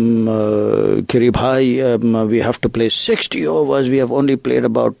यार, Kiri bhai, we have to play 60 overs. We have only played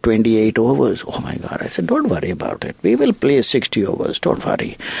about 28 overs. Oh my God. I said, don't worry about it. We will play 60 overs. Don't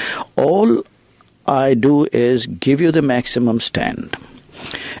worry. All I do is give you the maximum stand.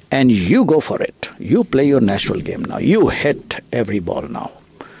 And you go for it. You play your natural game now. You hit every ball now.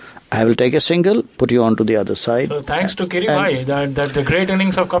 I will take a single, put you on to the other side. So thanks to Kiri bhai, that the great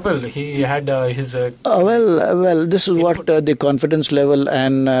innings of Kapil, he had his... well, this is what the confidence level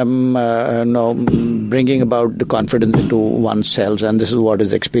and bringing about the confidence into oneself, and this is what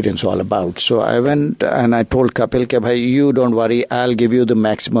is experience all about. So I went and I told Kapil, bhai, you don't worry, I'll give you the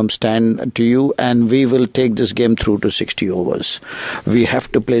maximum stand to you, and we will take this game through to 60 overs. We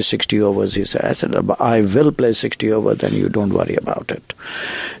have to play 60 overs, he said. I said, I will play 60 overs and you don't worry about it.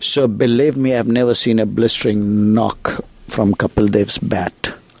 So believe me, I've never seen a blistering knock from Kapil Dev's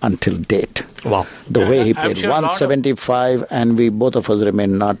bat until date. Wow. The way he played, 175, and we both of us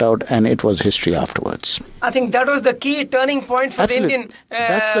remained not out, and it was history afterwards. I think that was the key turning point for Absolutely. the Indian...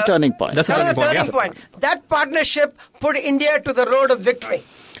 That's the turning point. That's the turning point. That partnership put India to the road of victory.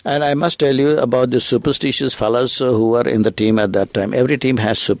 And I must tell you about the superstitious fellas who were in the team at that time. Every team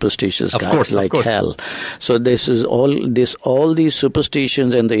has superstitious guys like hell. So all these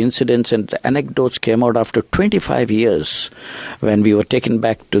superstitions and the incidents and the anecdotes came out after 25 years when we were taken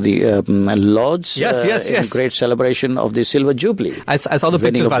back to the Lords in great celebration of the Silver Jubilee. I saw the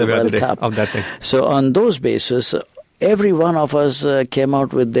pictures by the way of that thing. So on those basis, every one of us came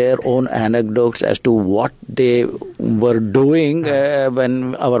out with their own anecdotes as to what they were doing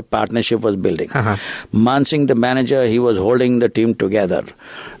when our partnership was building. Man Singh, the manager, he was holding the team together.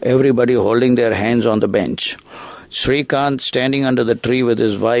 Everybody holding their hands on the bench. Srikanth standing under the tree with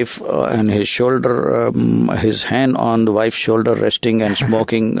his wife and his shoulder, his hand on the wife's shoulder, resting and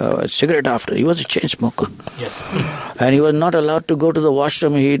smoking a cigarette after. He was a chain smoker. Yes. And he was not allowed to go to the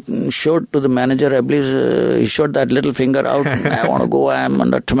washroom. He showed to the manager, I believe, he showed that little finger out. I want to go. I am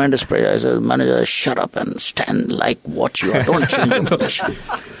under tremendous pressure. I said, manager, shut up and stand like what you are. Don't change your position.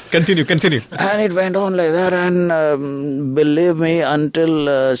 Continue. And it went on like that. And believe me,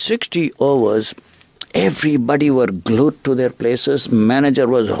 until 60 overs, everybody were glued to their places. Manager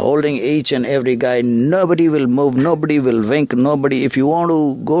was holding each and every guy. Nobody will move. Nobody will wink. Nobody. If you want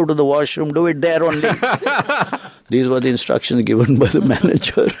to go to the washroom, do it there only. These were the instructions given by the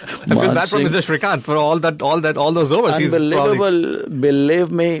manager. I feel bad for Mr. Srikanth for all those overs. Unbelievable.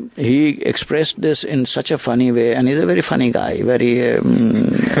 Believe me, he expressed this in such a funny way, and he's a very funny guy, very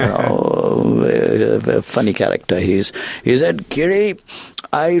funny character. He said, Kiri,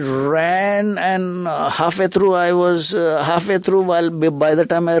 I ran and halfway through while by the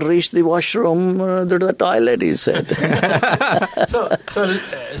time I reached the washroom to the toilet, he said.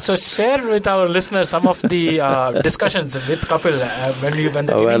 So share with our listeners some of the discussions with Kapil when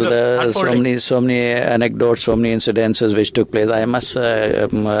the innings was unfolding. So many anecdotes, so many incidences which took place. I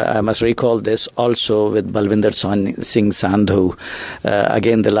must recall this also with Balwinder Singh Sandhu,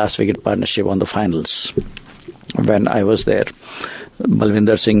 again the last wicket partnership on the finals. When I was there,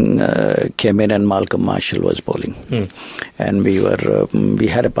 Balwinder Singh came in and Malcolm Marshall was bowling. And we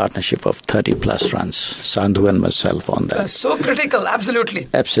had a partnership of 30 plus runs, Sandhu and myself on that. So critical, absolutely.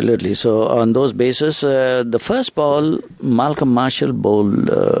 Absolutely. So on those bases, the first ball, Malcolm Marshall bowled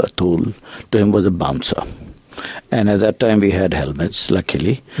Tool. To him was a bouncer. And at that time we had helmets,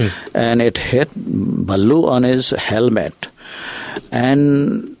 luckily. And it hit Ballu on his helmet.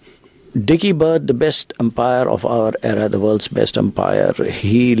 And Dickie Bird, the best umpire of our era, the world's best umpire,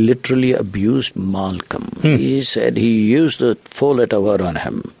 he literally abused Malcolm. He said he used the 4-letter word on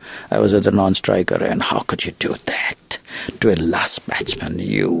him. I was at the non-striker, and how could you do that to a last batsman?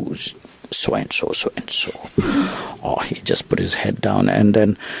 so and so, so and so. Oh, he just put his head down, and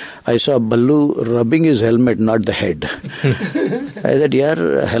then I saw Ballu rubbing his helmet, not the head. I said,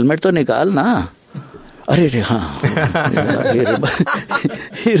 "Yaar, helmet to nikal na." He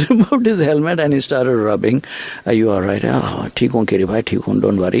removed his helmet and he started rubbing. Are you all right? Oh, ठीक हूँ केरी भाई, ठीक हूँ.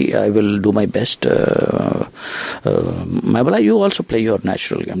 Don't worry, I will do my best. मैं बोला, you also play your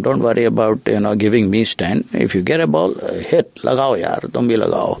natural game. Don't worry about giving me stand. If you get a ball, hit, लगाओ यार, तुम भी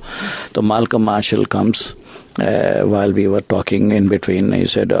लगाओ. So Malcolm Marshall comes. While we were talking in between, he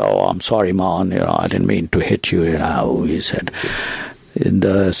said, "Oh, I'm sorry, man. I didn't mean to hit you." He said.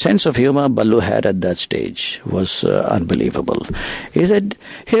 The sense of humor Ballu had at that stage was unbelievable. He said,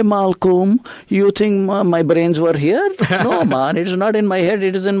 "Hey Malcolm, you think my brains were here? No, man, it is not in my head,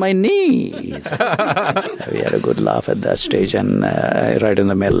 it is in my knees." We had a good laugh at that stage, and right in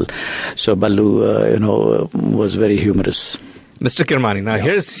the middle. So Ballu, was very humorous. Mr. Kirmani, now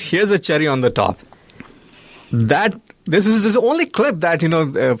here's a cherry on the top. This is the only clip that,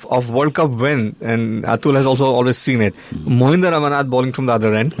 of World Cup win, and Atul has also always seen it. Mohinder Amanath bowling from the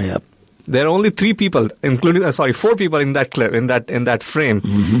other end. Yep. There are only 3 people, including, 4 people in that clip, in that frame.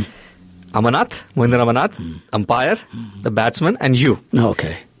 Mm-hmm. Mohinder Amanath, umpire, the batsman, and you.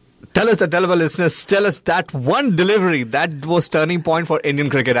 Okay. Tell us that one delivery that was turning point for Indian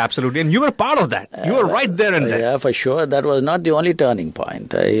cricket, absolutely, and you were part of that. You were right there and there. Yeah, for sure. That was not the only turning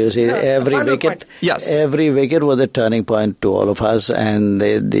point. You see, every wicket, yes, every wicket was a turning point to all of us, and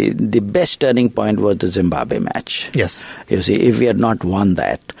the best turning point was the Zimbabwe match. Yes, you see, if we had not won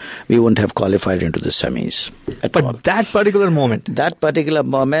that, we wouldn't have qualified into the semis at all. But that particular moment, we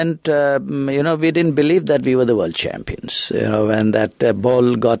didn't believe that we were the world champions. When that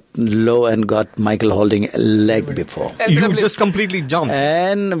ball got low and got Michael Holding a leg before. You just completely jumped.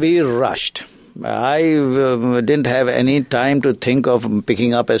 And we rushed. I didn't have any time to think of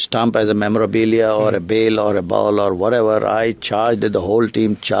picking up a stump as a memorabilia or a bail or a ball or whatever. I charged, the whole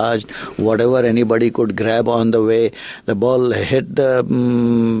team charged. Whatever anybody could grab on the way. The ball hit the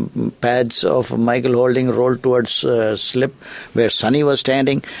pads of Michael Holding, rolled towards slip where Sonny was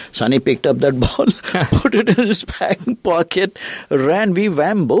standing. Sonny picked up that ball, put it in his back pocket, ran. We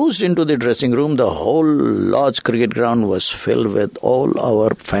vamboozed into the dressing room. The whole Lord's cricket ground was filled with all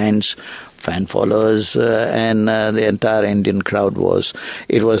our fan followers, and the entire Indian crowd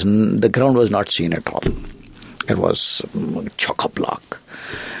the ground was not seen at all. It was chock-a-block.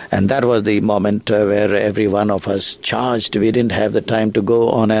 And that was the moment where every one of us charged. We didn't have the time to go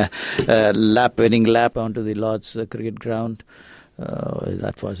on a winning lap onto the Lord's cricket ground.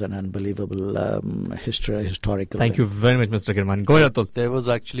 That was an unbelievable historical. Thank you very much, Mr. Kirmani. Go ahead, Atul. There was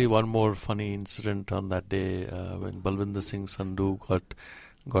actually one more funny incident on that day when Balwinder Singh Sandhu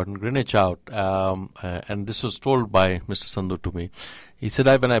gotten Greenwich out, and this was told by Mr. Sandhu to me. He said,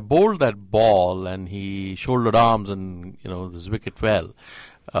 when I bowled that ball and he shouldered arms and this wicket well,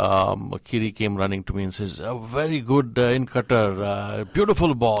 Kiri came running to me and says, "A very good in-cutter,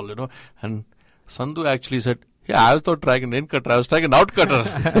 beautiful ball," and Sandhu actually said, "Yeah, I was not trying an in-cutter, I was trying an out-cutter."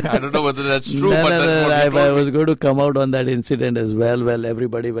 I don't know whether that's true. I was going to come out on that incident as well. Well,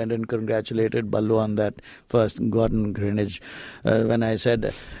 everybody went and congratulated Ballu on that first gotten Greenwich. When I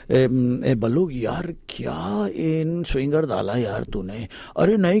said, "Ballu, yaar, kya in swinger dala yaar tune?"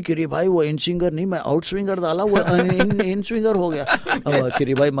 "Arey nahi Kiri bhai, wo in swinger nahi, main out swinger dala, wo in swinger ho gaya."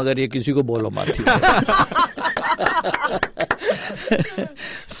 "Kiri bhai, magar ye kisi ko bolo mat."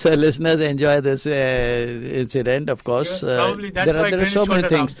 So listeners, enjoy this incident, of course. There are so many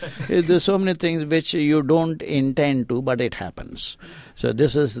things. There's so many things which you don't intend to, but it happens. So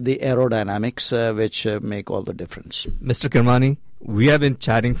this is the aerodynamics which make all the difference. Mr. Kirmani, we have been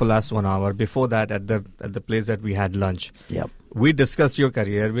chatting for last 1 hour. Before that, at the place that we had lunch, yep, we discussed your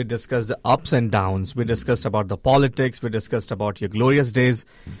career. We discussed the ups and downs. We discussed about the politics. We discussed about your glorious days.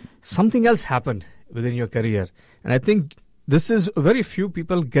 Something else happened within your career, and I think this is very few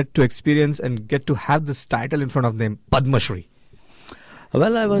people get to experience and get to have this title in front of them, Padma Shri.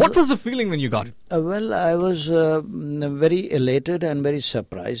 Well, what was the feeling when you got it? I was very elated and very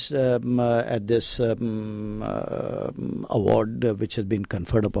surprised at this award which has been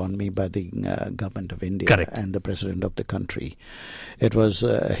conferred upon me by the government of India. Correct. And the president of the country. It was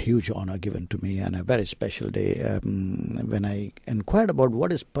a huge honor given to me and a very special day when I inquired about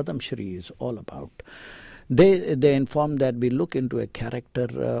what is Padma Shri is all about. They informed that we look into a character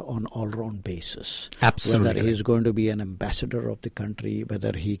on all-round basis. Absolutely. Whether he's going to be an ambassador of the country,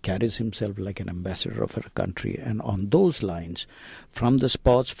 whether he carries himself like an ambassador of a country. And on those lines, from the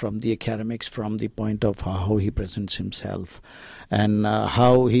sports, from the academics, from the point of how he presents himself, and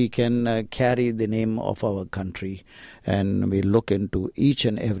how he can carry the name of our country. And we look into each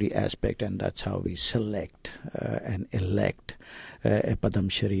and every aspect, and that's how we select and elect a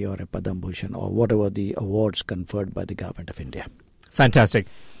Padam Shri or a Padam Bhushan or whatever the awards conferred by the Government of India. Fantastic.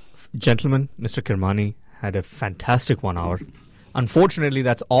 Gentlemen, Mr. Kirmani had a fantastic 1 hour. Unfortunately,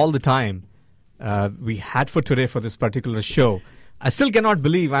 that's all the time we had for today for this particular show. I still cannot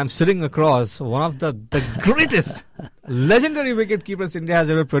believe I'm sitting across one of the greatest legendary wicket keepers India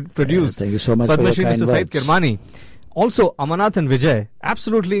has ever produced. Thank you so much Padma for Shri your kind Mr. Syed words. Kirmani. Also, Amarnath and Vijay,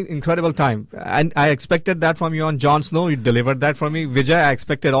 absolutely incredible time. And I expected that from you on Jon Snow. You delivered that for me. Vijay, I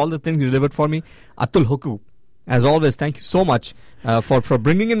expected all the things you delivered for me. Atul Huku, as always, thank you so much for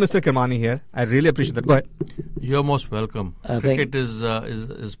bringing in Mr. Kirmani here. I really appreciate that. Go ahead. You're most welcome. Cricket is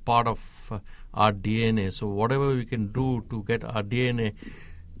part of our DNA. So whatever we can do to get our DNA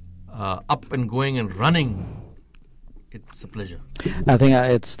up and going and running, it's a pleasure. I think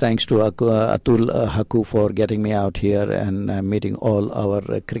it's thanks to Atul Haku for getting me out here and meeting all our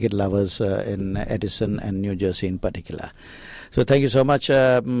cricket lovers in Edison and New Jersey in particular. So thank you so much,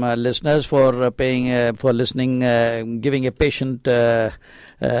 listeners, for listening, giving a patient hearing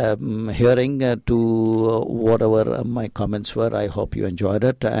to whatever my comments were. I hope you enjoyed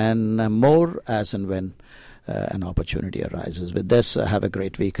it, and more as and when an opportunity arises. With this, have a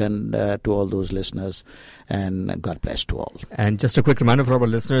great weekend to all those listeners, and God bless to all. And just a quick reminder for our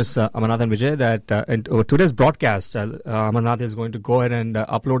listeners, Amarnath and Vijay, that in today's broadcast, Amarnath is going to go ahead and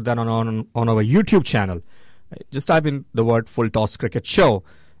upload that on our YouTube channel. Just type in the word Full Toss Cricket Show,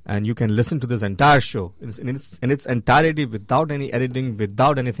 and you can listen to this entire show in its entirety, without any editing,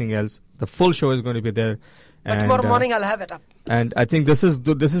 without anything else. The full show is going to be there. But tomorrow morning I'll have it up. And I think this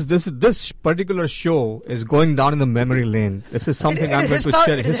particular show is going down in the memory lane. This is something I'm going to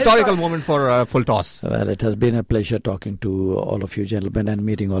share. Historical moment for Full Toss. Well, it has been a pleasure talking to all of you gentlemen and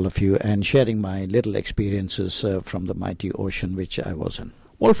meeting all of you and sharing my little experiences from the mighty ocean which I was in.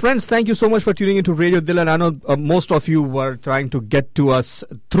 Well, friends, thank you so much for tuning into Radio Dil, and I know most of you were trying to get to us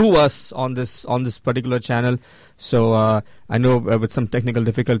through us on this particular channel. So I know with some technical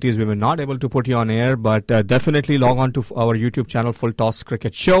difficulties we were not able to put you on air, but definitely log on to our YouTube channel, Full Toss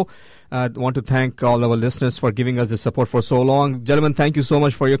Cricket Show. I want to thank all our listeners for giving us the support for so long. Gentlemen, thank you so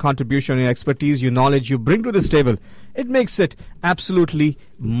much for your contribution, your expertise, your knowledge you bring to this table. It makes it absolutely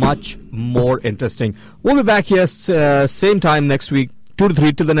much more interesting. We'll be back here same time next week, 2 to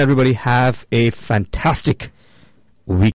 3. Till then, everybody have a fantastic week.